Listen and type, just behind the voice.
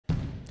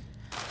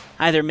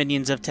Hi there,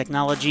 minions of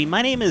technology.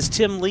 My name is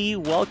Tim Lee.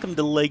 Welcome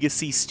to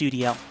Legacy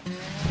Studio.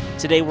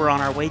 Today we're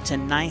on our way to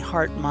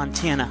Neihart,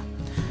 Montana.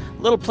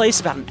 A little place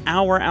about an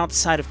hour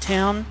outside of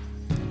town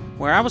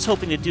where I was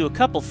hoping to do a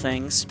couple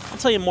things. I'll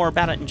tell you more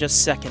about it in just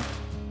a second.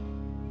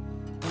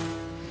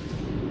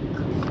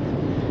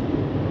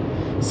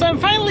 So I'm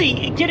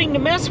finally getting to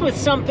mess with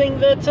something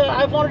that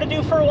I've wanted to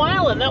do for a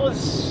while, and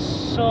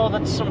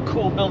that's some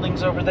cool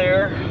buildings over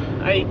there.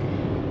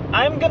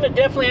 I'm gonna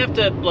definitely have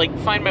to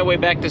find my way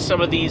back to some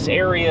of these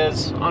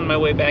areas on my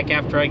way back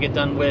after I get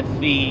done with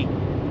the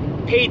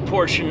paid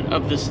portion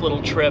of this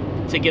little trip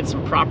to get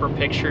some proper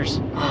pictures.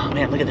 Oh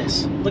man, look at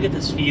this. Look at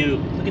this view.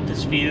 Look at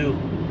this view.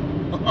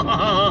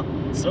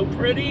 So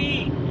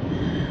pretty.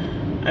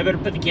 I better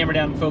put the camera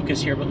down and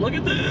focus here, but look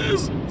at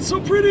this. It's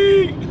so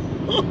pretty.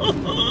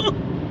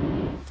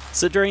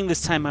 So during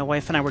this time, my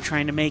wife and I were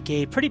trying to make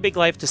a pretty big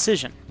life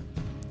decision.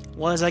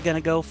 Was I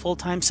gonna go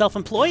full-time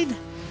self-employed?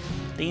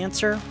 The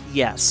answer,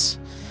 yes.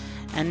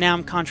 And now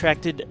I'm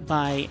contracted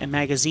by a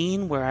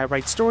magazine where I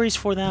write stories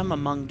for them,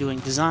 among doing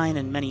design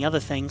and many other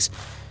things.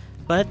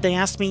 But they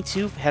asked me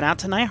to head out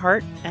to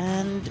Neihart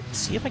and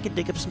see if I could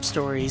dig up some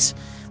stories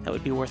that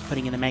would be worth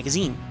putting in the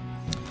magazine.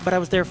 But I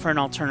was there for an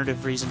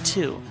alternative reason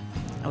too.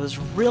 I was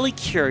really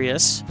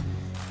curious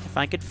if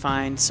I could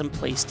find some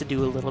place to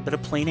do a little bit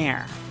of plein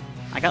air.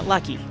 I got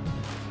lucky.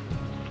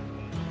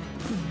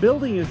 This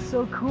building is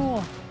so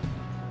cool.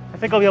 I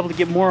think I'll be able to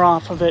get more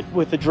off of it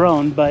with the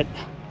drone, but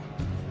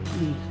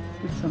let me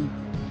get some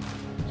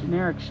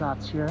generic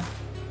shots here.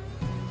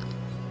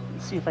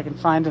 Let's see if I can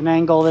find an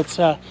angle that's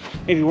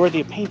maybe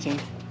worthy of painting.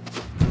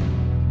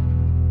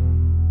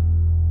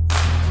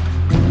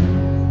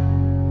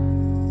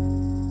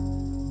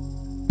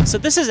 So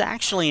this is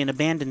actually an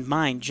abandoned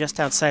mine just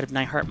outside of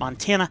Neihart,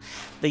 Montana.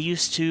 They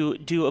used to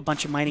do a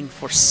bunch of mining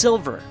for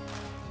silver.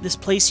 This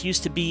place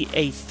used to be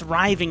a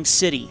thriving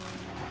city.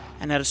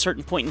 And at a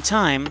certain point in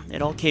time,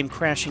 it all came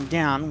crashing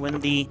down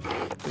when the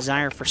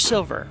desire for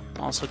silver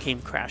also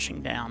came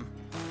crashing down.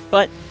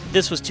 But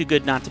this was too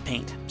good not to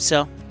paint.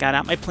 So, got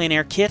out my plein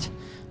air kit,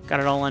 got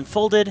it all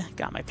unfolded,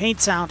 got my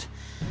paints out,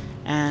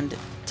 and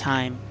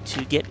time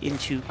to get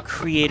into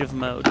creative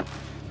mode.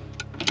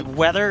 The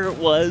weather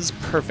was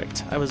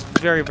perfect. I was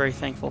very, very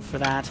thankful for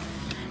that.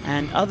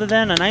 And other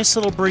than a nice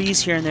little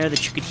breeze here and there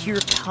that you could hear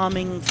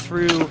coming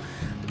through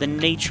the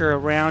nature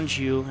around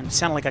you, and it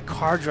sounded like a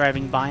car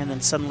driving by, and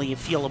then suddenly you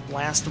feel a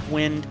blast of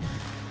wind.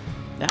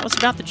 That was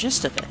about the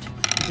gist of it.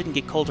 It didn't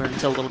get colder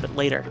until a little bit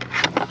later.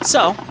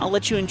 So, I'll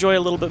let you enjoy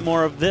a little bit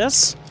more of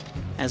this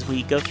as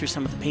we go through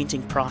some of the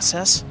painting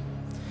process.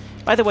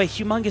 By the way,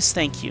 humongous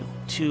thank you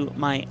to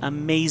my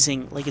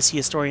amazing legacy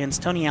historians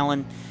Tony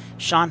Allen,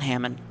 Sean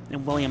Hammond,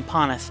 and William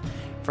Poneth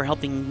for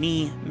helping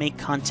me make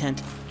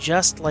content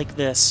just like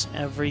this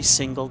every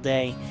single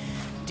day.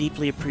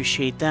 Deeply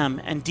appreciate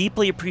them, and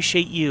deeply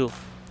appreciate you.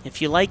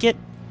 If you like it,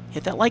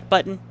 hit that like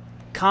button,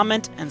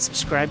 comment, and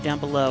subscribe down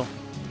below.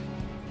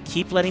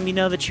 Keep letting me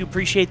know that you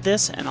appreciate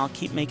this, and I'll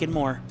keep making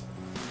more.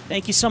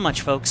 Thank you so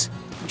much, folks.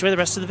 Enjoy the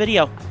rest of the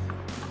video.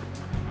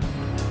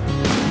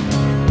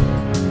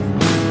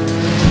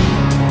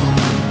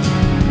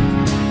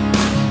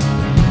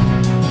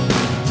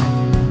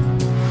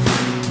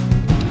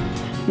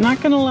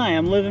 Not gonna lie,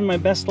 I'm living my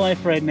best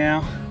life right now.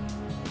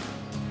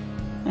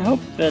 I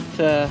hope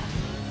that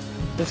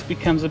this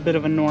becomes a bit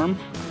of a norm,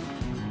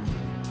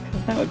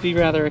 because that would be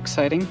rather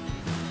exciting.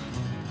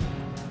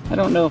 I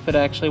don't know if it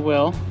actually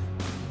will.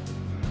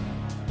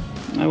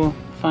 I will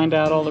find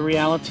out all the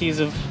realities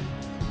of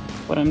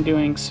what I'm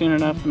doing soon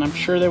enough, and I'm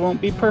sure they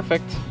won't be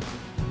perfect.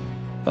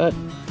 But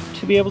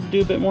to be able to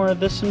do a bit more of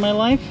this in my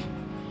life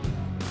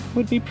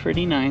would be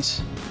pretty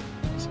nice.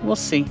 So we'll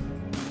see.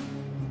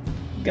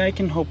 Guy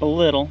can hope a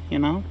little, you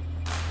know?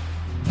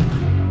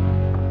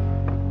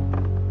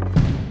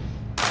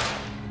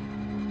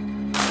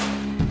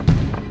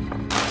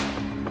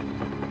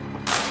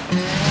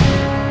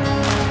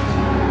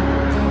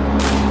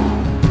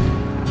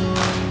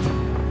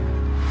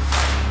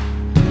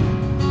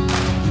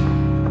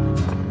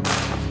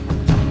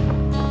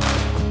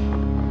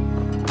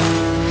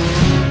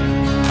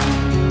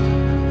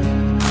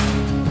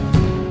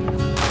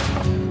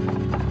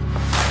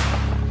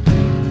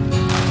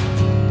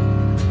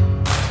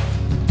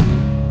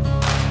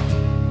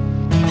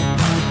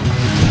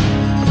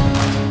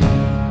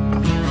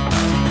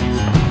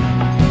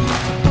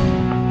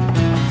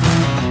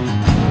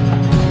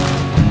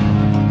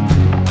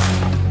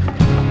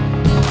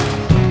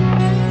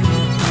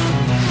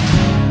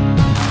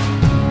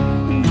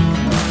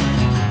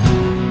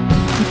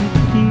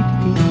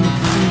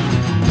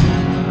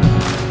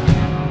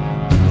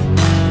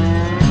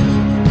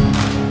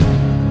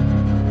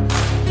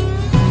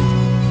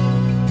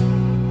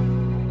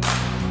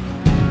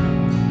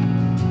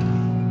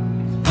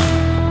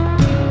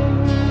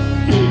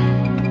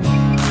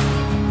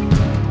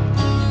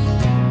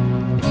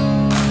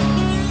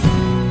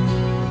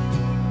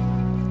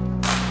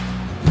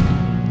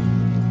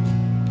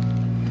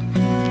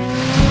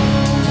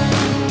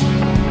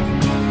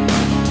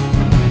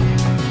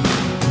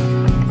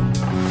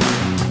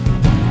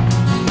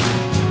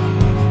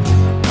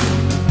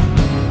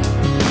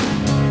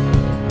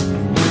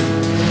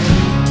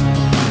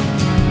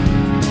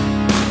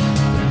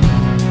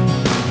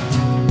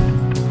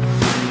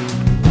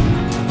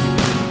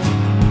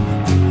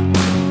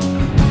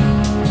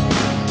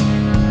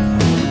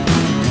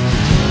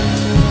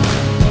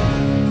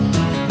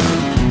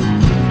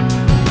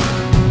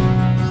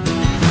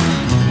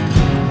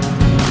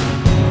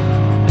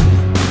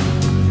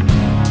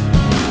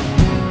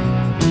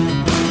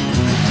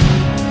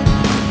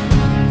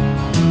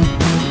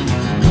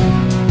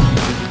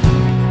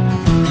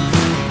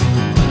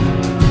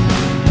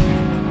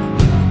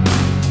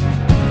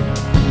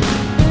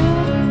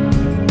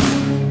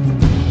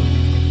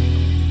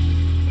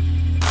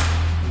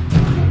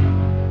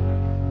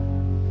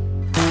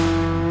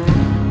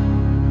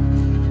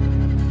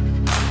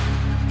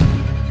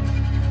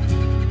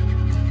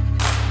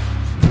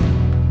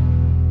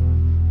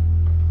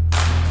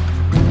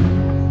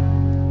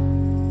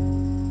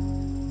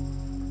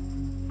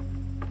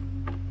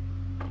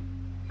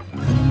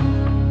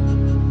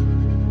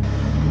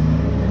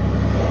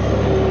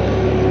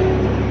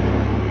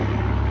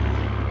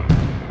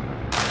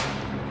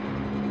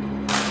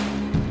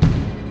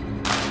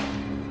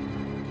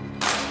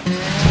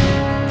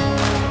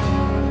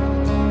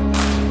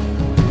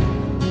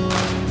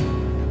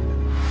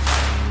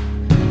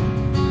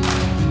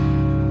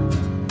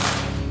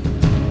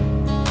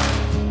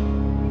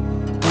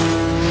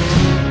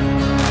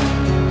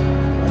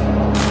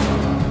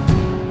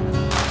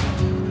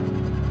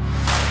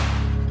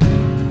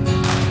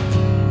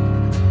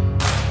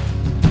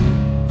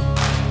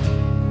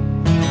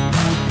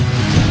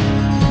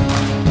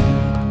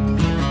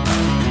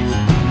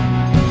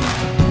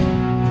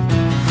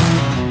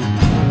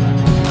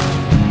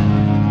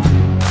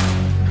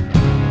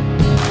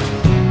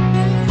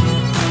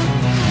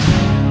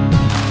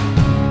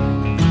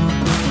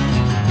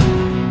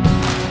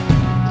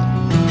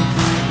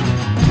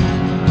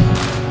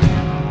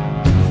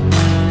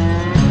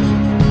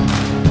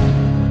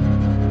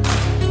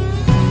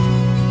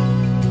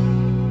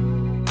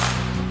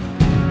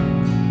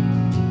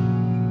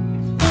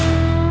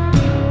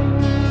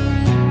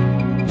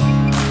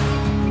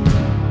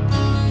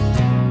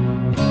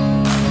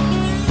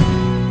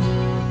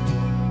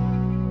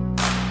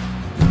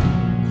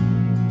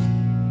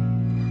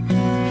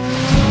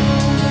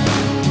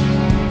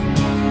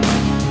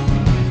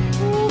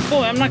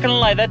 not gonna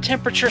lie, that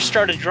temperature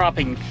started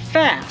dropping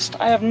fast.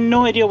 I have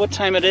no idea what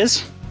time it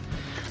is.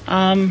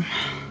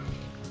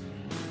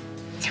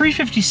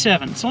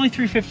 3:57. It's only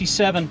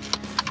 3:57,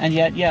 and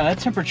yet, yeah, that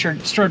temperature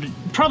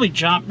probably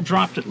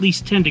dropped at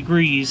least 10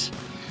 degrees.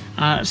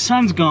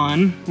 Sun's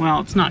gone. Well,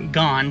 it's not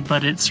gone,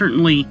 but it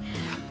certainly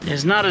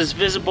is not as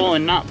visible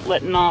and not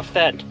letting off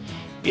that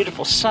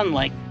beautiful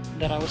sunlight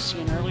that I was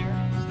seeing earlier.